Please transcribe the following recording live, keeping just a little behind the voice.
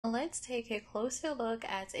Let's take a closer look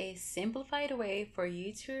at a simplified way for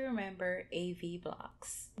you to remember AV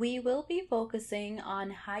blocks. We will be focusing on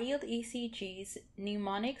high-yield ECGs,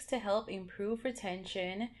 mnemonics to help improve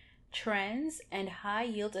retention, trends, and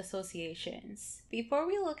high-yield associations. Before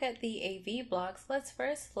we look at the AV blocks, let's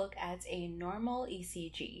first look at a normal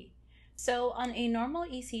ECG. So on a normal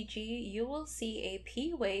ECG, you will see a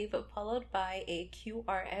P wave followed by a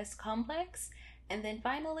QRS complex, and then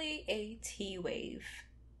finally a T wave.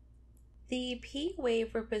 The P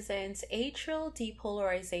wave represents atrial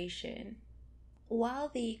depolarization, while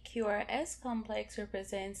the QRS complex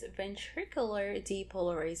represents ventricular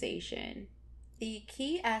depolarization. The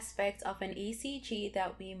key aspect of an ECG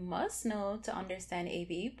that we must know to understand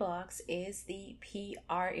AV blocks is the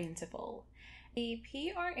PR interval. The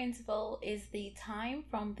PR interval is the time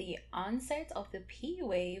from the onset of the P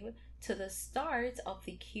wave to the start of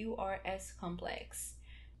the QRS complex.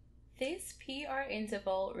 This PR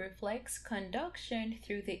interval reflects conduction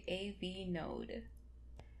through the AV node.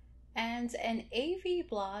 And an AV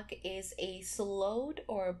block is a slowed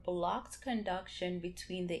or blocked conduction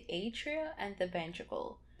between the atria and the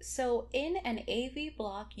ventricle. So in an AV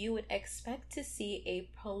block, you would expect to see a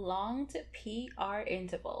prolonged PR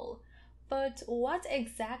interval. But what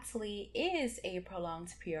exactly is a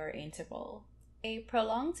prolonged PR interval? A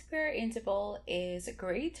prolonged PR interval is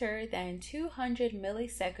greater than 200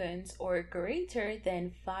 milliseconds or greater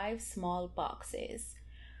than 5 small boxes.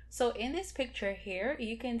 So in this picture here,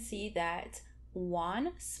 you can see that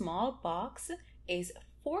one small box is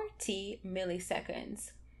 40 milliseconds.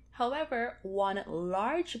 However, one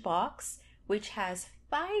large box, which has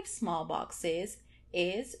 5 small boxes,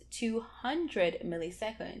 is 200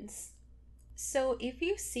 milliseconds. So if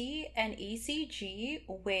you see an ECG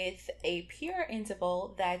with a PR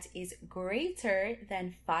interval that is greater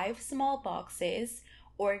than 5 small boxes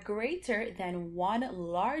or greater than one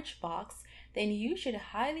large box, then you should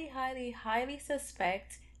highly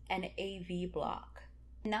suspect an AV block.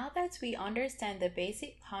 Now that we understand the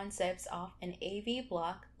basic concepts of an AV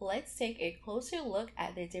block, let's take a closer look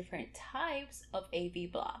at the different types of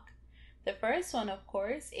AV block. The first one, of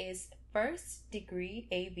course, is first-degree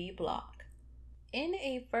AV block. In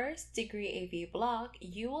a first-degree AV block,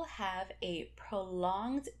 you will have a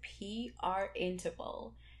prolonged PR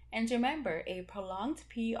interval. And remember, a prolonged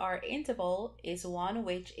PR interval is one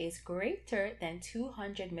which is greater than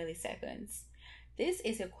 200 milliseconds. This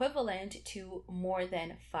is equivalent to more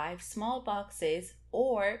than 5 small boxes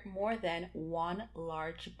or more than one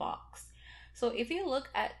large box. So if you look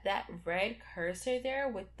at that red cursor there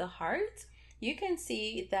with the heart, you can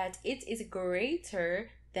see that it is greater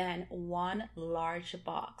than one large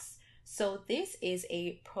box. So this is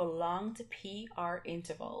a prolonged PR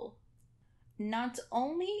interval. Not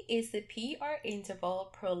only is the PR interval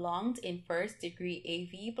prolonged in first-degree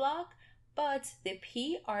AV block, but the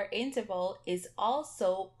PR interval is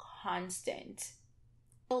also constant.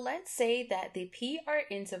 So let's say that the PR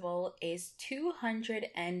interval is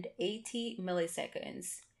 280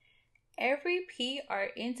 milliseconds. Every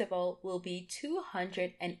PR interval will be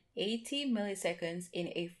 280 milliseconds in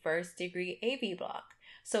a first-degree AV block,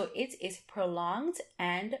 so it is prolonged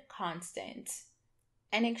and constant.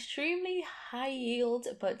 An extremely high-yield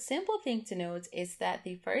but simple thing to note is that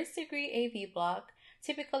the first-degree AV block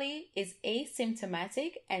typically is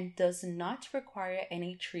asymptomatic and does not require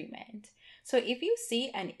any treatment. So if you see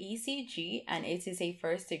an ECG and it is a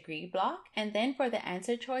first-degree block, and then for the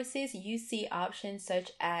answer choices, you see options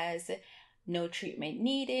such as no treatment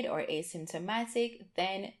needed or asymptomatic,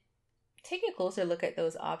 then take a closer look at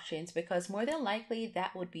those options because more than likely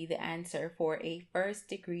that would be the answer for a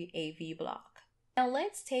first-degree AV block. Now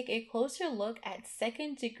let's take a closer look at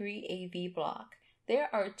second-degree AV block. There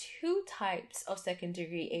are two types of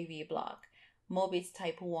second-degree AV block, Mobitz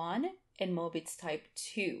type 1 and Mobitz type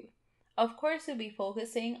 2. Of course, we'll be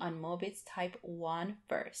focusing on Mobitz type 1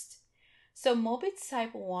 first. So Mobitz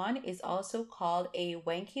type 1 is also called a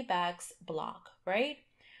Wenckeback's block, right?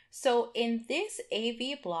 So in this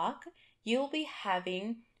AV block, you'll be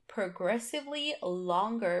having progressively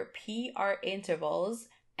longer PR intervals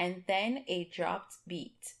and then a dropped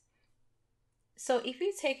beat. So if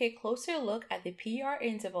you take a closer look at the PR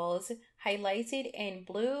intervals highlighted in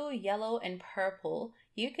blue, yellow, and purple,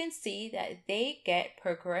 you can see that they get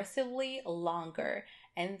progressively longer,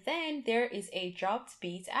 and then there is a dropped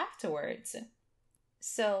beat afterwards.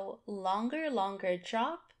 So longer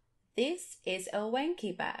drop, this is a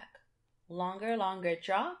Wenckeback. Longer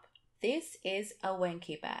drop, this is a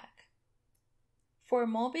Wenckeback. For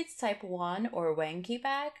Mobitz type 1 or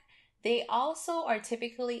Wenckeback, they also are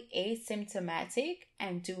typically asymptomatic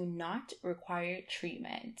and do not require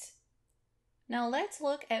treatment. Now let's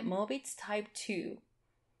look at Mobitz type 2.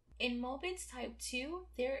 In Mobitz type 2,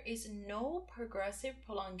 there is no progressive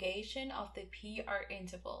prolongation of the PR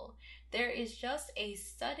interval. There is just a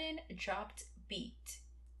sudden dropped beat.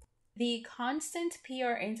 The constant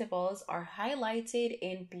PR intervals are highlighted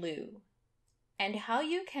in blue. And how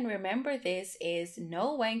you can remember this is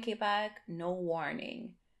no Wenckeback, no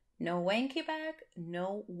warning. No Wenckeback,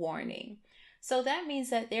 no warning. So that means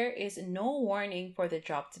that there is no warning for the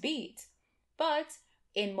dropped beat. But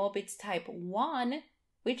in Mobitz type 1,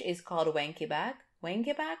 which is called Wenckeback,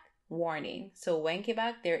 warning. So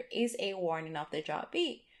Wenckeback, there is a warning of the drop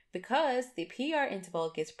beat because the PR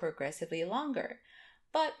interval gets progressively longer.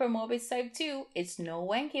 But for Mobitz type 2, it's no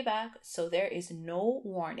Wenckeback, so there is no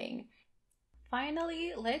warning.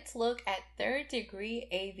 Finally, let's look at third degree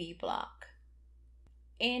AV block.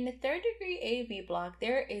 In third degree AV block,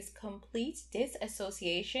 there is complete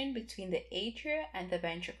disassociation between the atria and the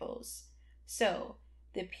ventricles. So,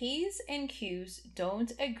 the P's and Q's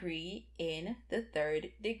don't agree in the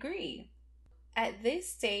third degree. At this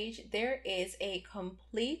stage, there is a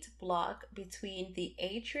complete block between the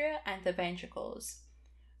atria and the ventricles.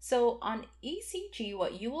 So on ECG,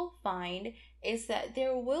 what you will find is that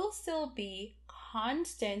there will still be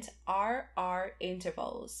constant RR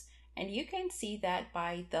intervals. And you can see that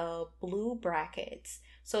by the blue brackets.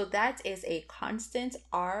 So that is a constant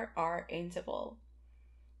RR interval.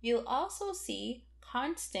 You'll also see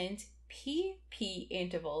constant PP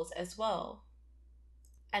intervals as well.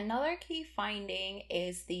 Another key finding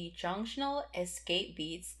is the junctional escape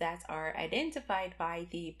beats that are identified by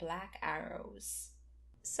the black arrows.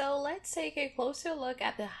 So let's take a closer look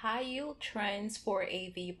at the high yield trends for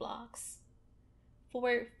AV blocks.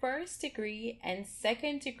 For first degree and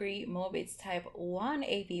second degree Mobitz type 1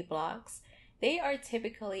 AV blocks, they are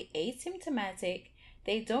typically asymptomatic,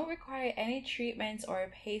 they don't require any treatments or a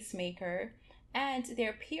pacemaker, and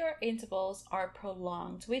their PR intervals are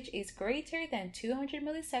prolonged, which is greater than 200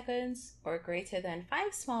 milliseconds or greater than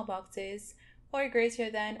 5 small boxes or greater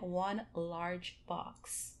than 1 large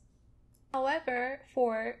box. However,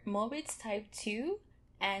 for Mobitz type 2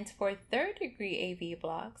 and for third degree AV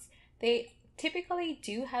blocks, they typically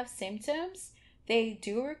do have symptoms, they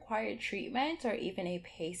do require treatment or even a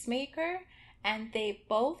pacemaker, and they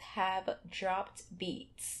both have dropped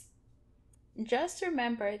beats. Just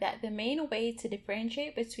remember that the main way to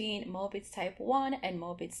differentiate between Mobitz type 1 and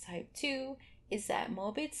Mobitz type 2 is that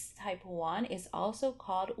Mobitz type 1 is also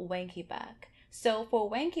called Wenckeback. So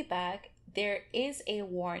for Wenckeback, there is a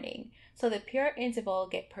warning. So the PR interval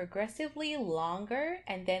gets progressively longer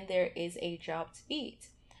and then there is a dropped beat.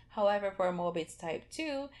 However, for Mobitz type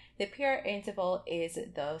 2, the PR interval is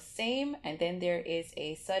the same and then there is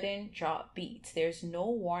a sudden drop beat. There's no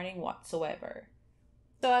warning whatsoever.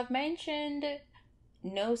 So I've mentioned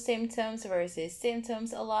no symptoms versus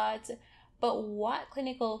symptoms a lot, but what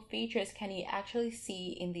clinical features can you actually see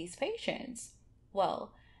in these patients?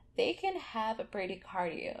 Well, they can have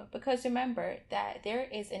bradycardia because remember that there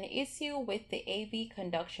is an issue with the AV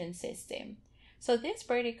conduction system. So this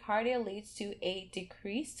bradycardia leads to a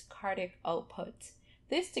decreased cardiac output.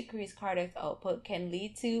 This decreased cardiac output can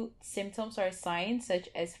lead to symptoms or signs such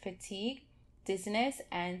as fatigue, dizziness,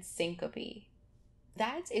 and syncope.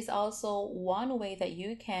 That is also one way that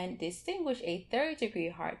you can distinguish a third degree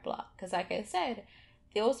heart block because like I said,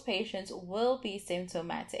 those patients will be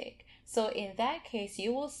symptomatic. So in that case,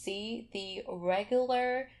 you will see the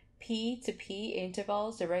regular P to P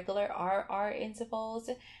intervals, the regular RR intervals,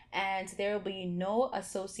 and there will be no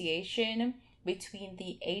association between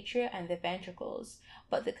the atria and the ventricles.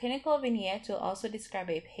 But the clinical vignette will also describe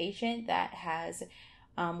a patient that has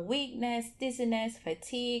weakness, dizziness,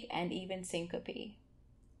 fatigue, and even syncope.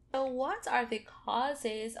 So what are the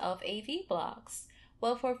causes of AV blocks?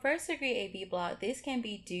 Well, for first degree AV block, this can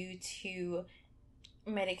be due to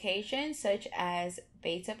medications such as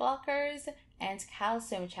beta blockers and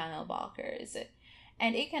calcium channel blockers.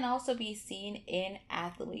 And it can also be seen in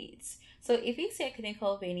athletes. So if you see a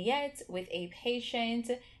clinical vignette with a patient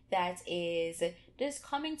that is just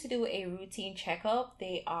coming to do a routine checkup,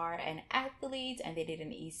 they are an athlete and they did an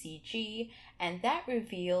ECG, and that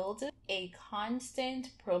revealed a constant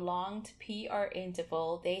prolonged PR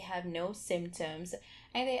interval, they have no symptoms,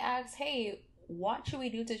 and they ask, hey, what should we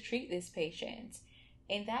do to treat this patient?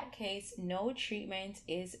 In that case, no treatment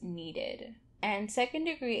is needed. And second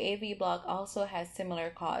degree AV block also has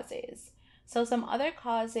similar causes. So some other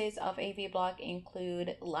causes of AV block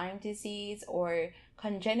include Lyme disease or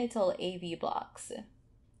congenital AV blocks.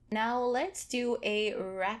 Now let's do a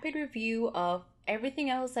rapid review of everything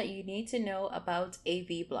else that you need to know about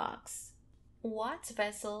AV blocks. What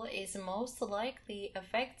vessel is most likely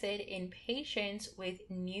affected in patients with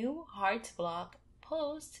new heart block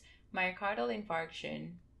post myocardial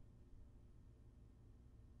infarction?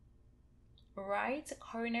 Right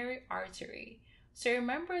coronary artery. So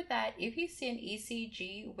remember that if you see an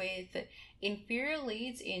ECG with inferior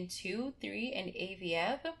leads in 2, 3, and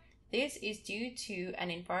AVF, this is due to an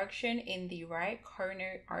infarction in the right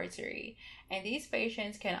coronary artery. And these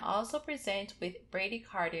patients can also present with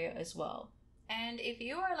bradycardia as well. And if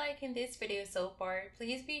you are liking this video so far,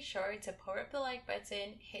 please be sure to power up the like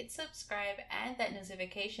button, hit subscribe, and that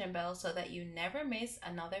notification bell so that you never miss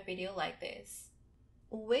another video like this.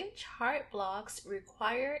 Which heart blocks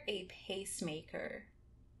require a pacemaker?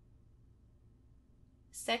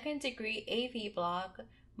 Second degree AV block,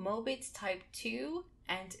 Mobitz type 2,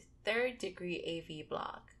 and third degree AV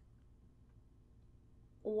block.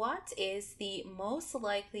 What is the most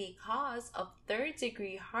likely cause of third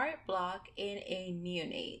degree heart block in a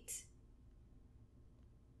neonate?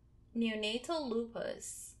 Neonatal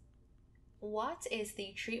lupus. What is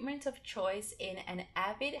the treatment of choice in an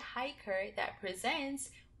avid hiker that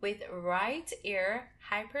presents with right ear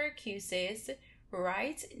hyperacusis,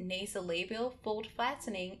 right nasolabial fold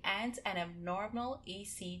flattening, and an abnormal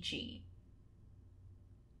ECG?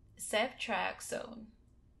 Ceftriaxone.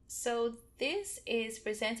 So this is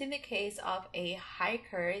presenting the case of a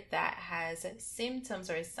hiker that has symptoms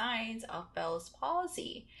or signs of Bell's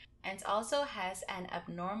palsy and also has an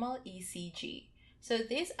abnormal ECG. So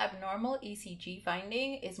this abnormal ECG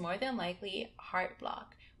finding is more than likely heart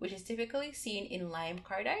block, which is typically seen in Lyme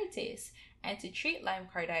carditis. And to treat Lyme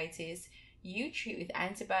carditis, you treat with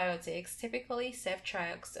antibiotics, typically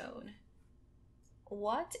ceftriaxone.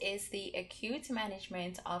 What is the acute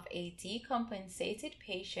management of a decompensated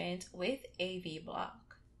patient with AV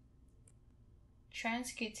block?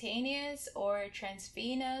 Transcutaneous or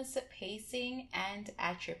transvenous pacing and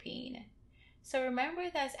atropine. So remember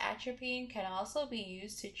that atropine can also be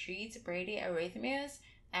used to treat bradyarrhythmias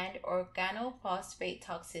and organophosphate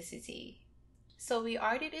toxicity. So we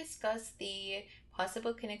already discussed the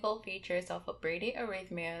possible clinical features of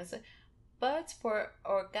bradyarrhythmias, but for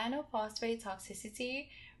organophosphate toxicity,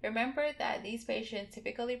 remember that these patients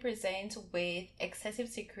typically present with excessive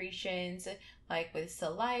secretions, like with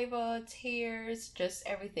saliva, tears, just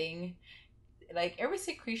everything. Like every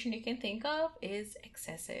secretion you can think of is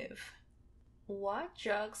excessive. What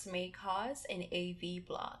drugs may cause an AV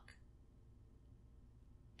block?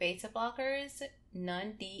 Beta blockers,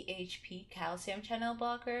 non-DHP calcium channel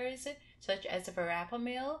blockers, such as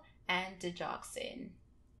verapamil and digoxin.